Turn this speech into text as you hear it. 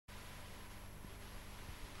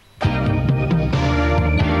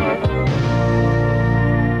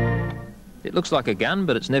It looks like a gun,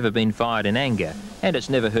 but it's never been fired in anger, and it's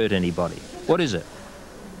never hurt anybody. What is it?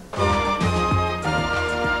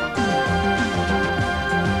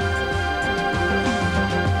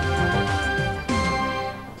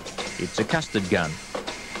 It's a custard gun.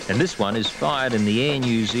 And this one is fired in the Air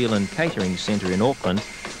New Zealand Catering Centre in Auckland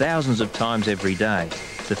thousands of times every day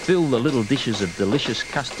to fill the little dishes of delicious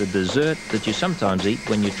custard dessert that you sometimes eat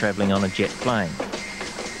when you're travelling on a jet plane.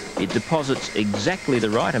 It deposits exactly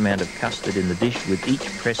the right amount of custard in the dish with each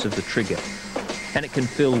press of the trigger, and it can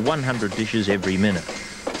fill 100 dishes every minute.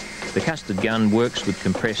 The custard gun works with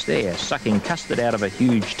compressed air, sucking custard out of a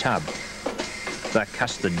huge tub. The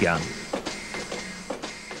Custard Gun.